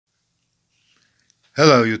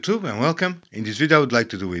Hello YouTube and welcome. In this video I would like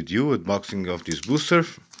to do with you unboxing of this booster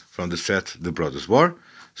from the set The Brothers War.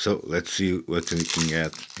 So let's see what we can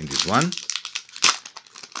get in this one.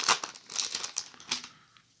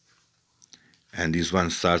 And this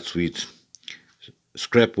one starts with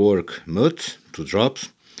Scrap Work Mode, 2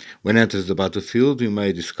 drops. When enters the battlefield you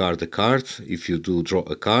may discard a card. If you do, draw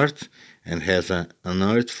a card and has an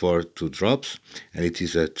unearthed for 2 drops, and it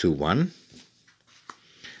is a 2/1.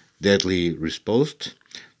 Deadly Riposte,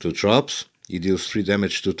 2 drops. He deals 3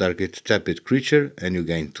 damage to target tapped creature and you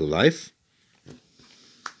gain 2 life.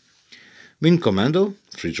 Wind Commando,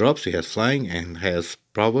 3 drops. He has flying and has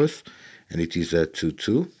prowess, and it is a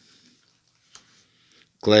 2/2.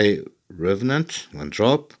 Clay Revenant, 1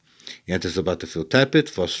 drop. He enters the battlefield tapped.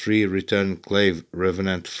 For 3, return Clay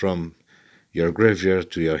Revenant from your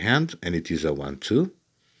graveyard to your hand, and it is a 1/2.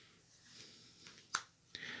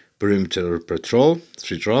 Perimeter Patrol,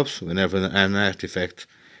 3 drops. Whenever an artifact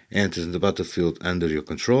enters the battlefield under your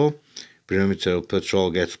control, Perimeter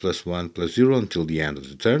Patrol gets +1/+0 until the end of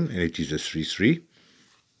the turn, and it is a 3/3.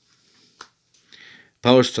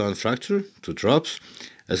 Power Stone Fracture, 2 drops.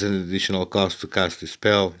 As an additional cost to cast a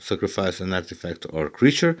spell, sacrifice an artifact or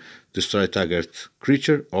creature, destroy target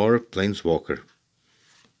creature or planeswalker.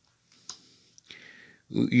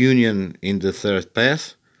 Union in the Third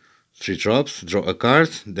Path, 3 drops. Draw a card,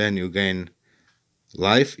 then you gain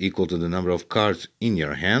life equal to the number of cards in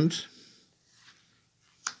your hand.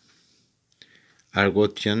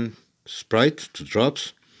 Argotian Sprite, 2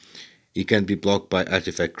 drops. It can be blocked by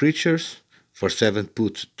artifact creatures. For 7,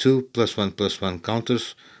 put 2 +1/+1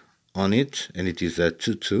 counters on it, and it is a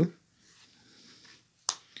 2/2.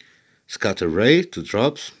 Scatter Ray, 2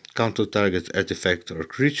 drops. Counter target artifact or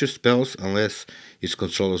creature spells unless its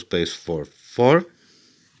controller pays for 4.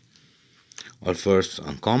 Or first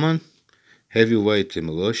uncommon. Heavyweight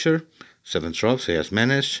Demolisher, 7 drops. He has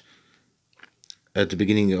managed. At the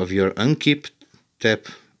beginning of your upkeep, tap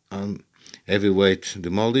on Heavyweight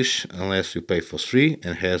Demolish unless you pay for 3,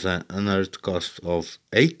 and has an unearthed cost of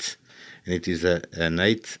 8, and it is an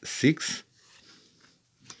 8/6.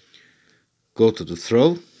 Go to the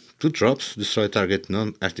Throw, 2 drops. Destroy target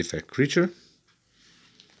non-artifact creature.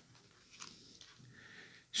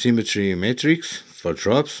 Symmetry Matrix, 4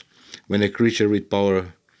 drops. When a creature with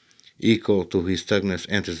power equal to his toughness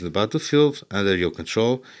enters the battlefield under your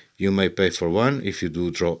control, you may pay for 1. If you do,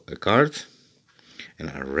 draw a card. And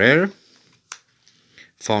a rare.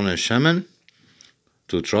 Fauna Shaman,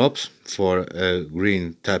 2 drops. For a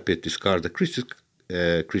green tapped, discard a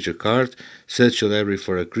creature card. Search your library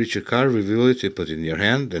for a creature card, reveal it, put it in your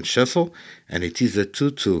hand, then shuffle, and it is a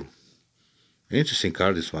 2/2. An interesting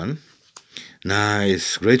card, this one.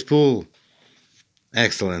 Nice, great pull.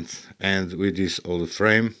 Excellent. And with this old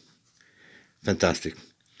frame, fantastic.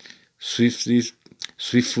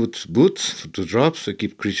 Swiftfoot Boots, 2 drops. A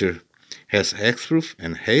keep creature has hexproof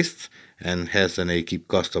and haste, and has an keep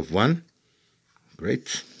cost of 1.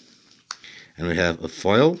 Great. And we have a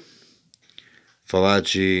foil.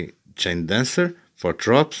 Falagi Chain Dancer, 4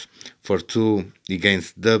 drops. For 2, he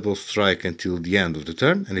gains double strike until the end of the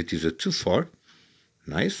turn, and it is a 2/4.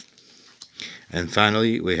 Nice. And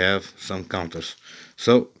finally we have some counters.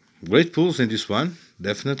 So great pulls in this one,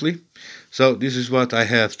 definitely. So this is what I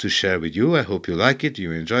have to share with you. I hope you like it,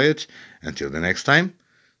 you enjoy it. Until the next time,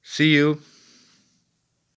 see you.